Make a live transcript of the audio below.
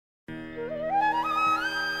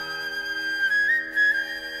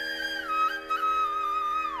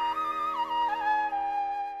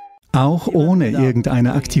Auch ohne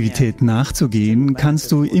irgendeiner Aktivität nachzugehen,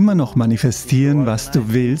 kannst du immer noch manifestieren, was du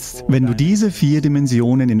willst, wenn du diese 4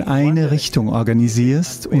 Dimensionen in eine Richtung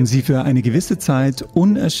organisierst und sie für eine gewisse Zeit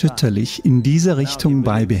unerschütterlich in dieser Richtung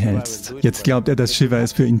beibehältst. Jetzt glaubt er, dass Shiva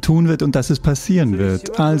es für ihn tun wird und dass es passieren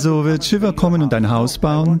wird. Also wird Shiva kommen und ein Haus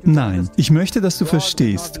bauen? Nein. Ich möchte, dass du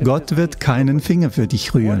verstehst, Gott wird keinen Finger für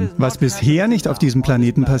dich rühren. Was bisher nicht auf diesem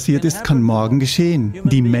Planeten passiert ist, kann morgen geschehen.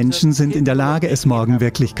 Die Menschen sind in der Lage, es morgen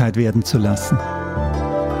Wirklichkeit werden zu lassen.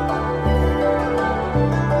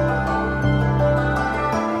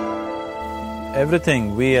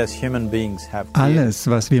 Alles,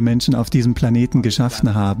 was wir Menschen auf diesem Planeten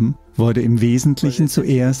geschaffen haben, wurde im Wesentlichen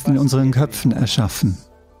zuerst in unseren Köpfen erschaffen.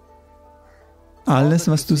 Alles,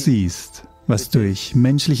 was du siehst, was durch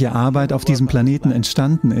menschliche Arbeit auf diesem Planeten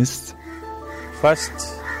entstanden ist,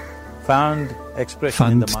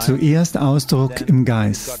 fand zuerst Ausdruck im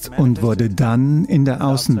Geist und wurde dann in der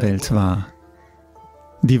Außenwelt wahr.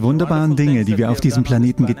 Die wunderbaren Dinge, die wir auf diesem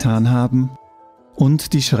Planeten getan haben,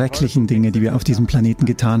 und die schrecklichen Dinge, die wir auf diesem Planeten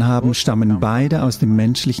getan haben, stammen beide aus dem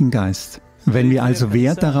menschlichen Geist. Wenn wir also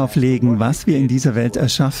Wert darauf legen, was wir in dieser Welt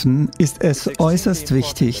erschaffen, ist es äußerst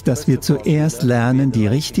wichtig, dass wir zuerst lernen, die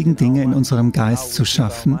richtigen Dinge in unserem Geist zu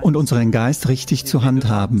schaffen und unseren Geist richtig zu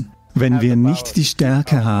handhaben. Wenn wir nicht die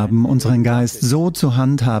Stärke haben, unseren Geist so zu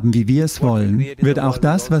handhaben, wie wir es wollen, wird auch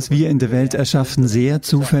das, was wir in der Welt erschaffen, sehr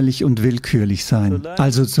zufällig und willkürlich sein.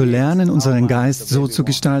 Also zu lernen, unseren Geist so zu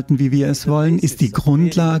gestalten, wie wir es wollen, ist die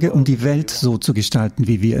Grundlage, um die Welt so zu gestalten,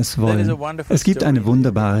 wie wir es wollen. Es gibt eine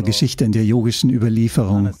wunderbare Geschichte in der yogischen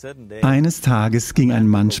Überlieferung. Eines Tages ging ein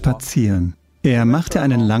Mann spazieren. Er machte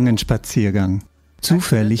einen langen Spaziergang.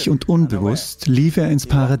 Zufällig und unbewusst lief er ins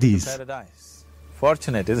Paradies.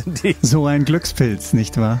 So ein Glückspilz,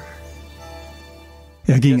 nicht wahr?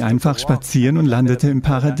 Er ging einfach spazieren und landete im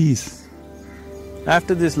Paradies.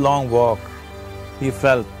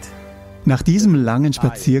 Nach diesem langen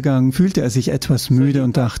Spaziergang fühlte er sich etwas müde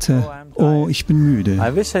und dachte, oh, ich bin müde.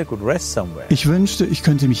 Ich wünschte, ich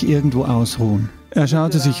könnte mich irgendwo ausruhen. Er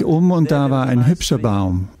schaute sich um und da war ein hübscher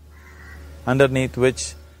Baum,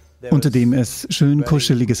 unter dem es schön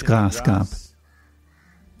kuscheliges Gras gab.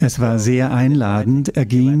 Es war sehr einladend, er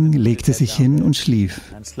ging, legte sich hin und schlief.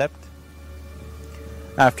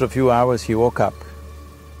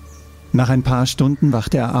 Nach ein paar Stunden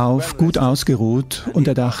wachte er auf, gut ausgeruht, und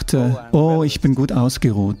er dachte, oh, ich bin gut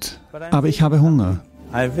ausgeruht, aber ich habe Hunger.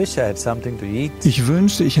 Ich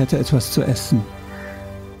wünschte, ich hätte etwas zu essen.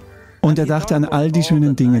 Und er dachte an all die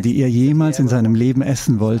schönen Dinge, die er jemals in seinem Leben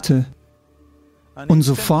essen wollte. Und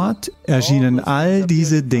sofort erschienen all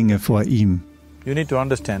diese Dinge vor ihm. Ihr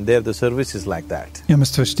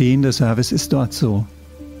müsst verstehen, der Service ist dort so.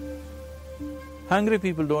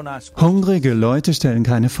 Hungrige Leute stellen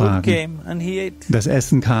keine Fragen. Das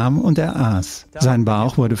Essen kam und er aß. Sein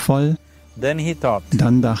Bauch wurde voll.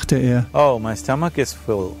 Dann dachte er, oh,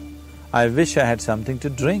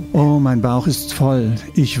 mein Bauch ist voll.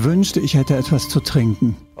 Ich wünschte, ich hätte etwas zu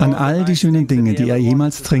trinken. An all die schönen Dinge, die er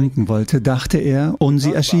jemals trinken wollte, dachte er, und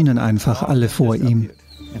sie erschienen einfach alle vor ihm.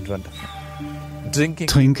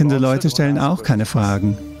 Trinkende Leute stellen auch keine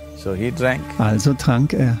Fragen. Also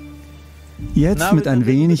trank er. Jetzt mit ein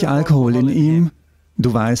wenig Alkohol in ihm.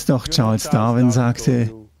 Du weißt doch, Charles Darwin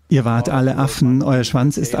sagte, ihr wart alle Affen, euer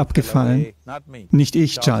Schwanz ist abgefallen. Nicht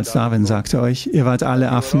ich, Charles Darwin, sagte euch, ihr wart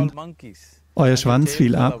alle Affen, euer Schwanz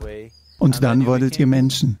fiel ab und dann wurdet ihr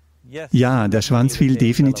Menschen. Ja, der Schwanz fiel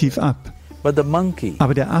definitiv ab.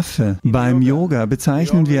 Aber der Affe, beim Yoga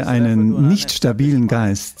bezeichnen wir einen nicht stabilen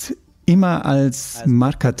Geist immer als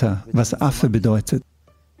Markata, was Affe bedeutet.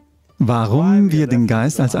 Warum wir den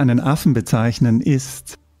Geist als einen Affen bezeichnen,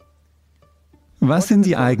 ist, was sind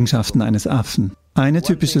die Eigenschaften eines Affen? Eine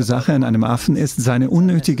typische Sache an einem Affen ist seine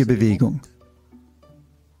unnötige Bewegung.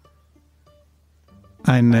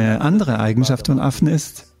 Eine andere Eigenschaft von Affen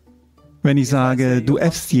ist, wenn ich sage, du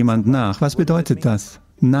äffst jemand nach, was bedeutet das?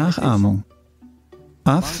 Nachahmung.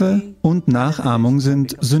 Affe und Nachahmung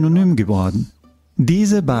sind synonym geworden.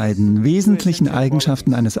 Diese beiden wesentlichen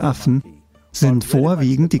Eigenschaften eines Affen sind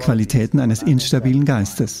vorwiegend die Qualitäten eines instabilen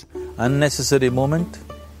Geistes.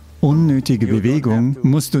 Unnötige Bewegung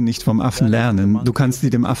musst du nicht vom Affen lernen, du kannst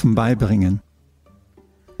sie dem Affen beibringen.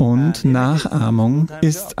 Und Nachahmung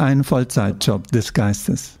ist ein Vollzeitjob des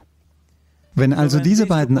Geistes. Wenn also diese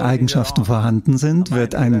beiden Eigenschaften vorhanden sind,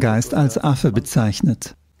 wird ein Geist als Affe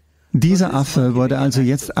bezeichnet. Dieser Affe wurde also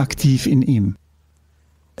jetzt aktiv in ihm.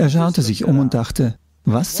 Er schaute sich um und dachte,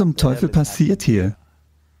 was zum Teufel passiert hier?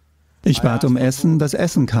 Ich bat um Essen, das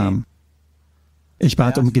Essen kam. Ich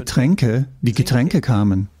bat um Getränke, die Getränke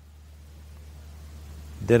kamen.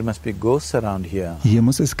 Hier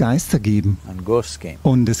muss es Geister geben.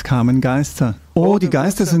 Und es kamen Geister. Oh, die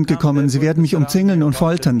Geister sind gekommen, sie werden mich umzingeln und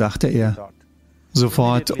foltern, dachte er.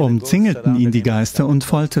 Sofort umzingelten ihn die Geister und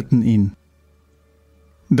folterten ihn.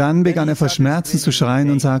 Dann begann er vor Schmerzen zu schreien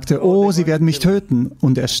und sagte, oh, sie werden mich töten,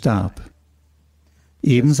 und er starb.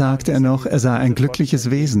 Eben sagte er noch, er sei ein glückliches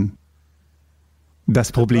Wesen.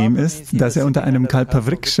 Das Problem ist, dass er unter einem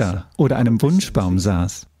Kalpavriksha oder einem Wunschbaum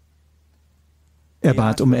saß. Er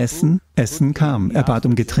bat um Essen, Essen kam. Er bat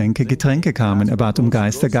um Getränke, Getränke kamen. Er bat um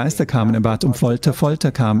Geister, Geister kamen. Er bat um Folter,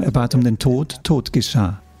 Folter kam. Er bat um den Tod, Tod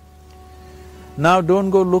geschah.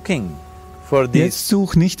 Jetzt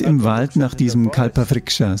such nicht im Wald nach diesem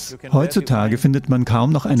Kalpavrikshas. Heutzutage findet man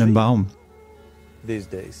kaum noch einen Baum.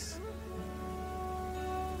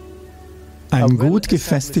 Ein gut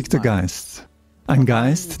gefestigter Geist, ein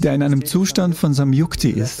Geist, der in einem Zustand von Samyukti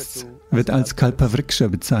ist, wird als Kalpavriksha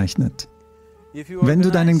bezeichnet. Wenn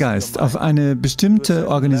du deinen Geist auf eine bestimmte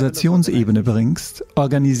Organisationsebene bringst,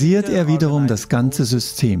 organisiert er wiederum das ganze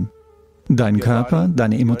System. Dein Körper,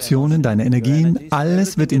 deine Emotionen, deine Energien,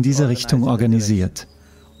 alles wird in dieser Richtung organisiert.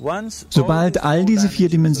 Sobald all diese 4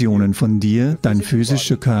 Dimensionen von dir, dein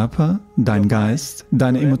physischer Körper, dein Geist,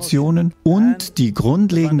 deine Emotionen und die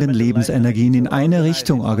grundlegenden Lebensenergien in eine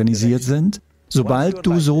Richtung organisiert sind, sobald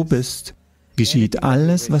du so bist, geschieht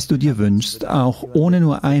alles, was du dir wünschst, auch ohne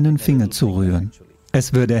nur einen Finger zu rühren.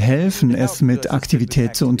 Es würde helfen, es mit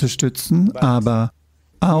Aktivität zu unterstützen, aber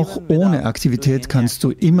auch ohne Aktivität kannst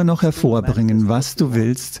du immer noch hervorbringen, was du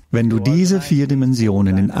willst, wenn du diese 4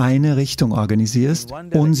 Dimensionen in eine Richtung organisierst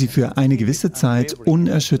und sie für eine gewisse Zeit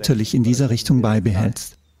unerschütterlich in dieser Richtung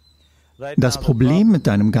beibehältst. Das Problem mit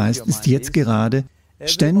deinem Geist ist jetzt gerade,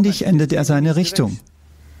 ständig ändert er seine Richtung.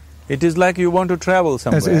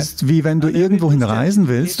 Es ist wie wenn du irgendwohin reisen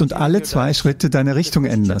willst und alle 2 Schritte deine Richtung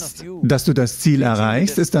änderst. Dass du das Ziel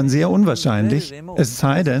erreichst, ist dann sehr unwahrscheinlich, es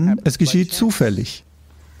sei denn, es geschieht zufällig.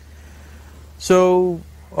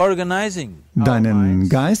 Deinen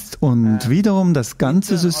Geist und wiederum das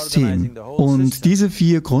ganze System und diese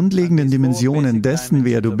 4 grundlegenden Dimensionen dessen,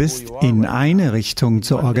 wer du bist, in eine Richtung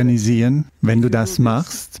zu organisieren. Wenn du das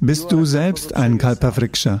machst, bist du selbst ein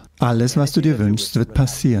Kalpavriksha. Alles, was du dir wünschst, wird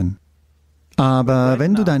passieren. Aber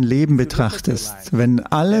wenn du dein Leben betrachtest, wenn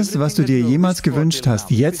alles, was du dir jemals gewünscht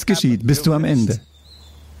hast, jetzt geschieht, bist du am Ende.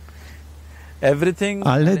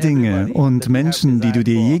 Alle Dinge und Menschen, die du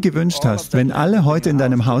dir je gewünscht hast, wenn alle heute in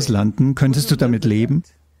deinem Haus landen, könntest du damit leben?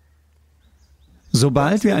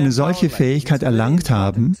 Sobald wir eine solche Fähigkeit erlangt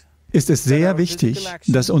haben, ist es sehr wichtig,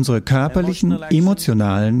 dass unsere körperlichen,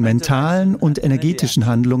 emotionalen, mentalen und energetischen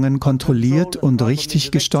Handlungen kontrolliert und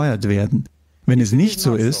richtig gesteuert werden. Wenn es nicht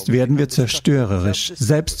so ist, werden wir zerstörerisch,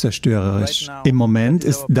 selbstzerstörerisch. Im Moment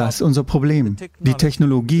ist das unser Problem. Die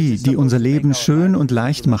Technologie, die unser Leben schön und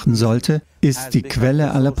leicht machen sollte, ist die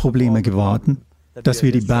Quelle aller Probleme geworden, dass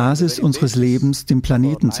wir die Basis unseres Lebens, den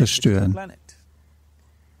Planeten, zerstören.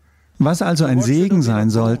 Was also ein Segen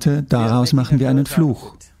sein sollte, daraus machen wir einen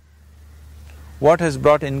Fluch.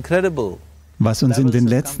 Was uns in den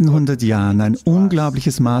letzten 100 Jahren ein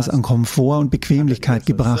unglaubliches Maß an Komfort und Bequemlichkeit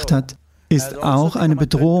gebracht hat, ist auch eine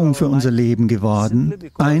Bedrohung für unser Leben geworden,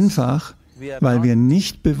 einfach, weil wir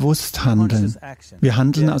nicht bewusst handeln. Wir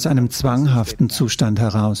handeln aus einem zwanghaften Zustand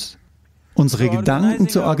heraus. Unsere Gedanken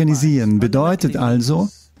zu organisieren bedeutet also,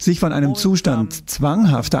 sich von einem Zustand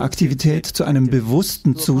zwanghafter Aktivität zu einem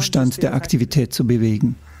bewussten Zustand der Aktivität zu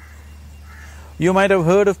bewegen.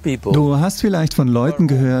 Du hast vielleicht von Leuten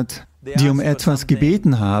gehört, die um etwas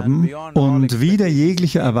gebeten haben und wider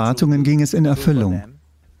jegliche Erwartungen ging es in Erfüllung.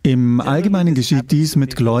 Im Allgemeinen geschieht dies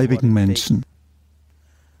mit gläubigen Menschen.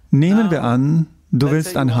 Nehmen wir an, du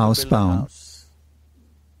willst ein Haus bauen.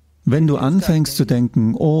 Wenn du anfängst zu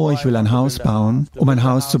denken, oh, ich will ein Haus bauen, um ein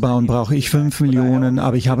Haus zu bauen, brauche ich 5 Millionen,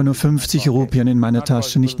 aber ich habe nur 50 Rupien in meiner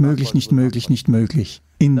Tasche, nicht möglich, nicht möglich, nicht möglich.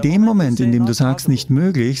 In dem Moment, in dem du sagst, nicht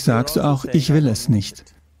möglich, sagst du auch, ich will es nicht.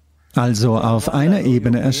 Also auf einer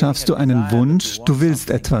Ebene erschaffst du einen Wunsch, du willst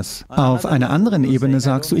etwas. Auf einer anderen Ebene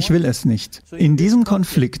sagst du, ich will es nicht. In diesem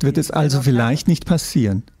Konflikt wird es also vielleicht nicht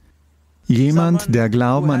passieren. Jemand, der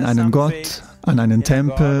Glauben an einen Gott, an einen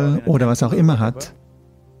Tempel oder was auch immer hat,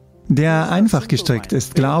 der einfach gestrickt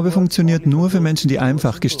ist. Glaube funktioniert nur für Menschen, die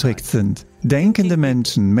einfach gestrickt sind. Denkende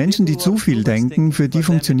Menschen, Menschen, die zu viel denken, für die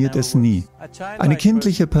funktioniert es nie. Eine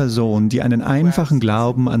kindliche Person, die einen einfachen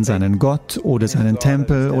Glauben an seinen Gott oder seinen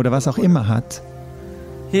Tempel oder was auch immer hat,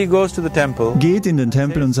 geht in den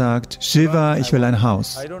Tempel und sagt, Shiva, ich will ein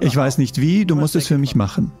Haus. Ich weiß nicht wie, du musst es für mich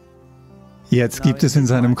machen. Jetzt gibt es in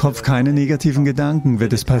seinem Kopf keine negativen Gedanken.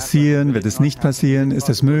 Wird es passieren? Wird es nicht passieren? Ist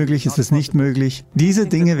es möglich? Ist es nicht möglich? Diese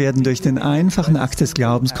Dinge werden durch den einfachen Akt des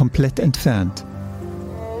Glaubens komplett entfernt.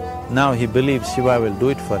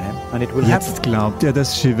 Jetzt glaubt er,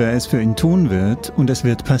 dass Shiva es für ihn tun wird und es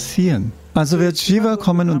wird passieren. Also wird Shiva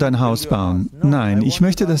kommen und ein Haus bauen. Nein, ich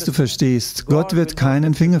möchte, dass du verstehst, Gott wird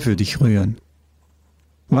keinen Finger für dich rühren.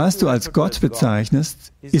 Was du als Gott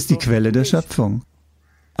bezeichnest, ist die Quelle der Schöpfung.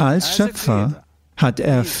 Als Schöpfer hat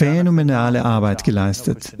er phänomenale Arbeit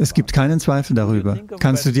geleistet. Es gibt keinen Zweifel darüber.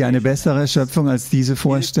 Kannst du dir eine bessere Schöpfung als diese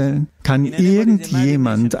vorstellen? Kann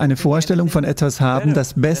irgendjemand eine Vorstellung von etwas haben,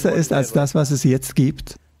 das besser ist als das, was es jetzt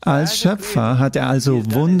gibt? Als Schöpfer hat er also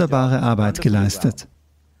wunderbare Arbeit geleistet.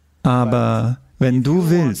 Aber wenn du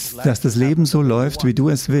willst, dass das Leben so läuft, wie du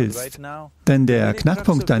es willst, denn der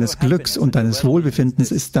Knackpunkt deines Glücks und deines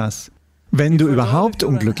Wohlbefindens ist das: Wenn du überhaupt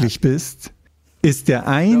unglücklich bist, ist der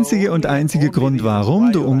einzige Grund,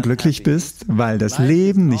 warum du unglücklich bist, weil das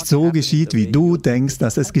Leben nicht so geschieht, wie du denkst,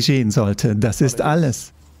 dass es geschehen sollte. Das ist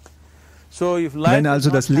alles. Wenn also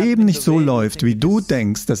das Leben nicht so läuft, wie du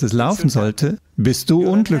denkst, dass es laufen sollte, bist du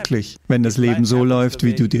unglücklich. Wenn das Leben so läuft,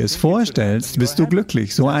 wie du dir es vorstellst, bist du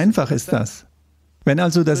glücklich. So einfach ist das. Wenn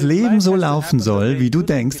also das Leben so laufen soll, wie du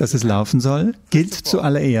denkst, dass es laufen soll, gilt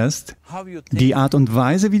zuallererst die Art und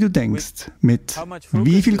Weise, wie du denkst, mit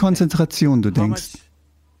wie viel Konzentration du denkst,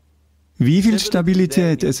 wie viel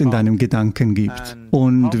Stabilität es in deinem Gedanken gibt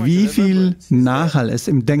und wie viel Nachhall es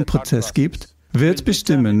im Denkprozess gibt, wird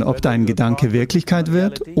bestimmen, ob dein Gedanke Wirklichkeit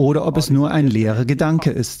wird oder ob es nur ein leerer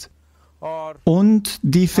Gedanke ist. Und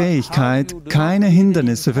die Fähigkeit, keine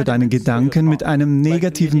Hindernisse für deinen Gedanken mit einem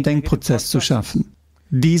negativen Denkprozess zu schaffen.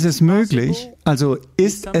 Dieses möglich, also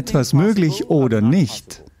ist etwas möglich oder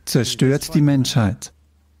nicht, zerstört die Menschheit.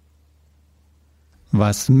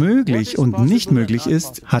 Was möglich und nicht möglich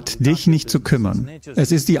ist, hat dich nicht zu kümmern.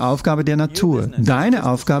 Es ist die Aufgabe der Natur. Deine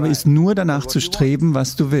Aufgabe ist nur danach zu streben,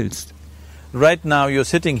 was du willst.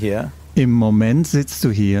 Im Moment sitzt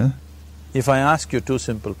du hier.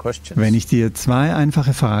 Wenn ich dir zwei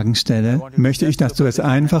einfache Fragen stelle, möchte ich, dass du es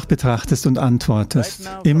einfach betrachtest und antwortest.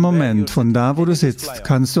 Im Moment, von da, wo du sitzt,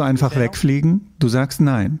 kannst du einfach wegfliegen? Du sagst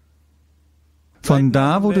nein. Von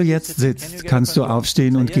da, wo du jetzt sitzt, kannst du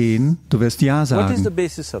aufstehen und gehen? Du wirst ja sagen.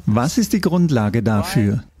 Was ist die Grundlage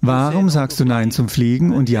dafür? Warum sagst du Nein zum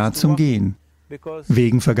Fliegen und Ja zum Gehen?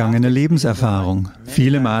 Wegen vergangener Lebenserfahrung.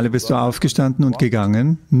 Viele Male bist du aufgestanden und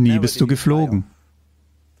gegangen, nie bist du geflogen.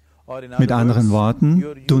 Mit anderen Worten,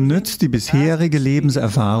 du nützt die bisherige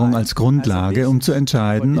Lebenserfahrung als Grundlage, um zu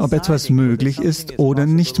entscheiden, ob etwas möglich ist oder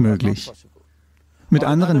nicht möglich. Mit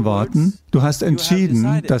anderen Worten, du hast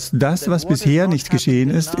entschieden, dass das, was bisher nicht geschehen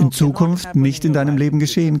ist, in Zukunft nicht in deinem Leben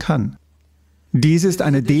geschehen kann. Dies ist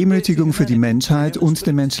eine Demütigung für die Menschheit und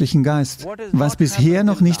den menschlichen Geist. Was bisher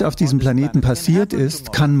noch nicht auf diesem Planeten passiert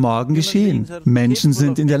ist, kann morgen geschehen. Menschen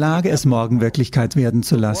sind in der Lage, es morgen Wirklichkeit werden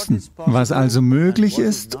zu lassen. Was also möglich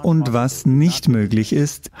ist und was nicht möglich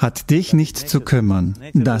ist, hat dich nicht zu kümmern.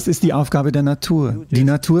 Das ist die Aufgabe der Natur. Die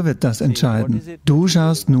Natur wird das entscheiden. Du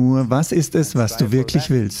schaust nur, was ist es, was du wirklich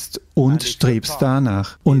willst, und strebst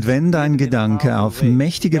danach. Und wenn dein Gedanke auf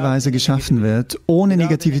mächtige Weise geschaffen wird, ohne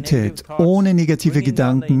Negativität, ohne negative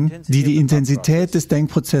Gedanken, die die Intensität des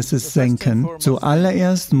Denkprozesses senken,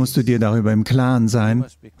 zuallererst musst du dir darüber im Klaren sein,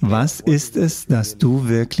 was ist es, das du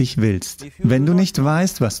wirklich willst. Wenn du nicht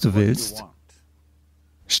weißt, was du willst,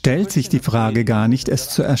 stellt sich die Frage gar nicht, es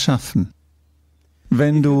zu erschaffen.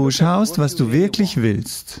 Wenn du schaust, was du wirklich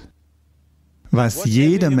willst, was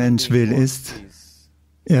jeder Mensch will, ist,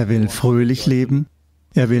 er will fröhlich leben,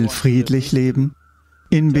 er will friedlich leben.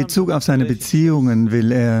 In Bezug auf seine Beziehungen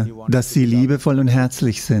will er, dass sie liebevoll und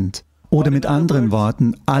herzlich sind. Oder mit anderen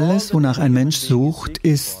Worten, alles, wonach ein Mensch sucht,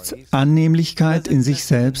 ist Annehmlichkeit in sich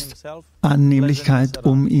selbst, Annehmlichkeit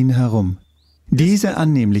um ihn herum. Diese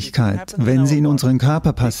Annehmlichkeit, wenn sie in unserem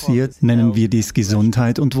Körper passiert, nennen wir dies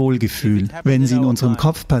Gesundheit und Wohlgefühl. Wenn sie in unserem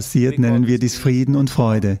Kopf passiert, nennen wir dies Frieden und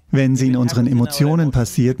Freude. Wenn sie in unseren Emotionen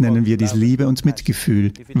passiert, nennen wir dies Liebe und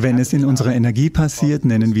Mitgefühl. Wenn es in unserer Energie passiert,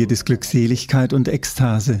 nennen wir dies Glückseligkeit und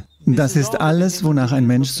Ekstase. Das ist alles, wonach ein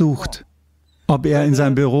Mensch sucht. Ob er in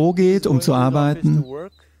sein Büro geht, um zu arbeiten,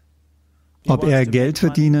 ob er Geld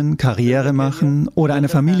verdienen, Karriere machen oder eine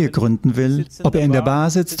Familie gründen will, ob er in der Bar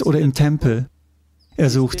sitzt oder im Tempel, er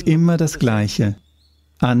sucht immer das Gleiche.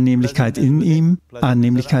 Annehmlichkeit in ihm,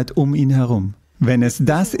 Annehmlichkeit um ihn herum. Wenn es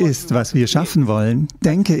das ist, was wir schaffen wollen,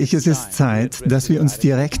 denke ich, es ist Zeit, dass wir uns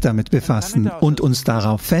direkt damit befassen und uns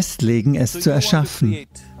darauf festlegen, es zu erschaffen.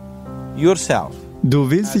 Du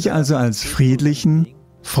willst dich also als friedlichen,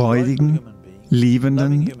 freudigen,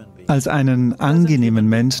 liebenden, als einen angenehmen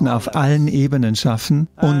Menschen auf allen Ebenen schaffen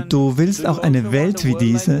und du willst auch eine Welt wie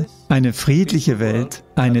diese, eine friedliche Welt,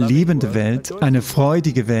 eine liebende Welt, eine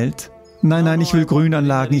freudige Welt. Nein, nein, ich will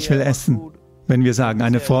Grünanlagen, ich will essen. Wenn wir sagen,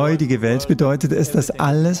 eine freudige Welt, bedeutet es, dass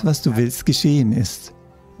alles, was du willst, geschehen ist.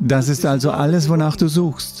 Das ist also alles, wonach du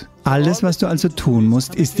suchst. Alles, was du also tun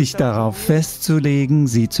musst, ist dich darauf festzulegen,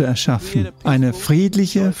 sie zu erschaffen. Eine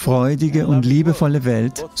friedliche, freudige und liebevolle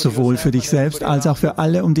Welt, sowohl für dich selbst als auch für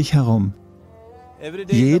alle um dich herum.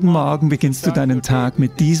 Jeden Morgen beginnst du deinen Tag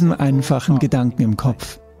mit diesem einfachen Gedanken im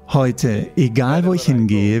Kopf. Heute, egal wo ich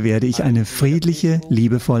hingehe, werde ich eine friedliche,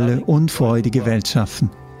 liebevolle und freudige Welt schaffen.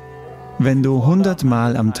 Wenn du 100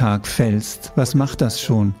 Mal am Tag fällst, was macht das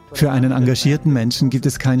schon? Für einen engagierten Menschen gibt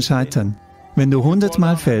es kein Scheitern. Wenn du 100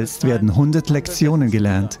 Mal fällst, werden 100 Lektionen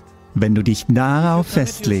gelernt. Wenn du dich darauf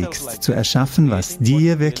festlegst, zu erschaffen, was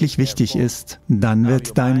dir wirklich wichtig ist, dann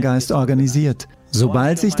wird dein Geist organisiert.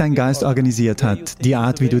 Sobald sich dein Geist organisiert hat, die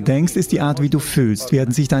Art, wie du denkst, ist die Art, wie du fühlst,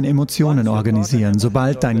 werden sich deine Emotionen organisieren.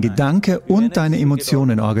 Sobald dein Gedanke und deine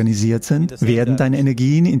Emotionen organisiert sind, werden deine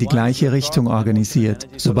Energien in die gleiche Richtung organisiert.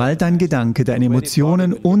 Sobald dein Gedanke, deine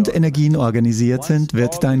Emotionen und Energien organisiert sind,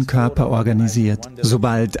 wird dein Körper organisiert.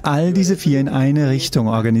 Sobald all diese 4 in eine Richtung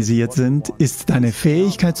organisiert sind, ist deine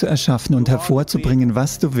Fähigkeit zu erschaffen und hervorzubringen,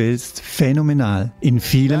 was du willst, phänomenal. In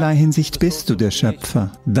vielerlei Hinsicht bist du der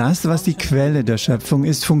Schöpfer. Das, was die Quelle der Schöpfung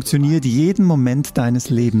ist, funktioniert jeden Moment deines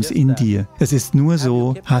Lebens in dir. Es ist nur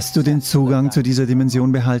so, hast du den Zugang zu dieser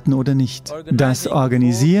Dimension behalten oder nicht. Das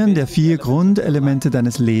Organisieren der 4 Grundelemente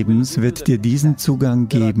deines Lebens wird dir diesen Zugang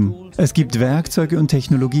geben. Es gibt Werkzeuge und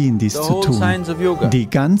Technologien, dies zu tun. Die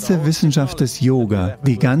ganze Wissenschaft des Yoga,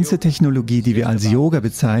 die ganze Technologie, die wir als Yoga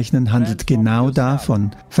bezeichnen, handelt genau davon.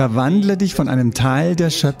 Verwandle dich von einem Teil der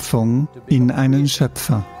Schöpfung in einen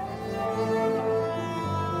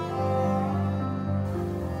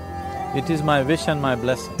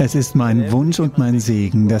Schöpfer.Es ist mein Wunsch und mein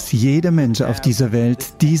Segen, dass jeder Mensch auf dieser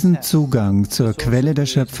Welt diesen Zugang zur Quelle der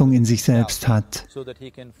Schöpfung in sich selbst hat,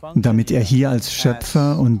 damit er hier als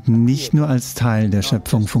Schöpfer und nicht nur als Teil der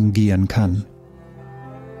Schöpfung fungieren kann.